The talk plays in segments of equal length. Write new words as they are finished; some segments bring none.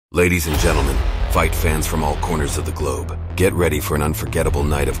Ladies and gentlemen, fight fans from all corners of the globe, get ready for an unforgettable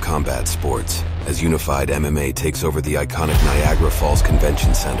night of combat sports as Unified MMA takes over the iconic NiagaraFalls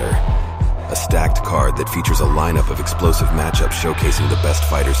Convention Center. A stacked card that features a lineup of explosive matchups showcasing the best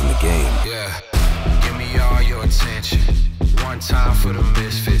fighters in the game. Yeah, give me all your attention. One time for the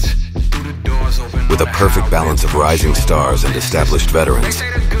misfits. Through the doors open. With a perfect balance of rising stars and established veterans,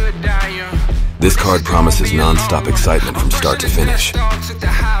 this card promises non-stop excitement from start to finish.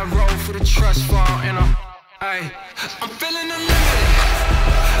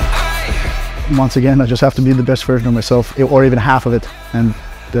 Once again, I just have to be the best version of myself, or even half of it, and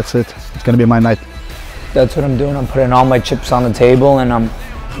that's it. It's gonna be my night. That's what I'm doing. I'm putting all my chips on the table and I'm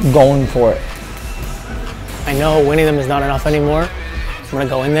going for it. I know winning them is not enough anymore. I'm gonna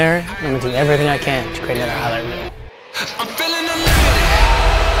go in there and I'm gonna do everything I can to create another highlight reel. I'm feeling unlimited.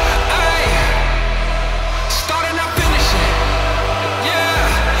 Starting out finishing. Yeah,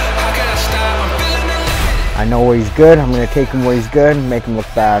 how can I stop? I'm feeling unlimited. I know where he's good. I'm going to take him where he's good and make him look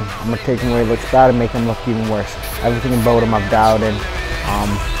bad. I'm going to take him where he looks bad and make him look even worse. Everything about him I've doubted.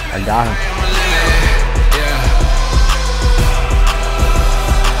 I got him.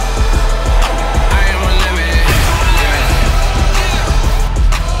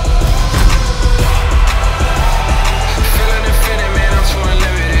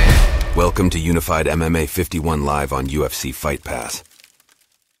 Welcome to Unified MMA 51 live on UFC Fight Pass.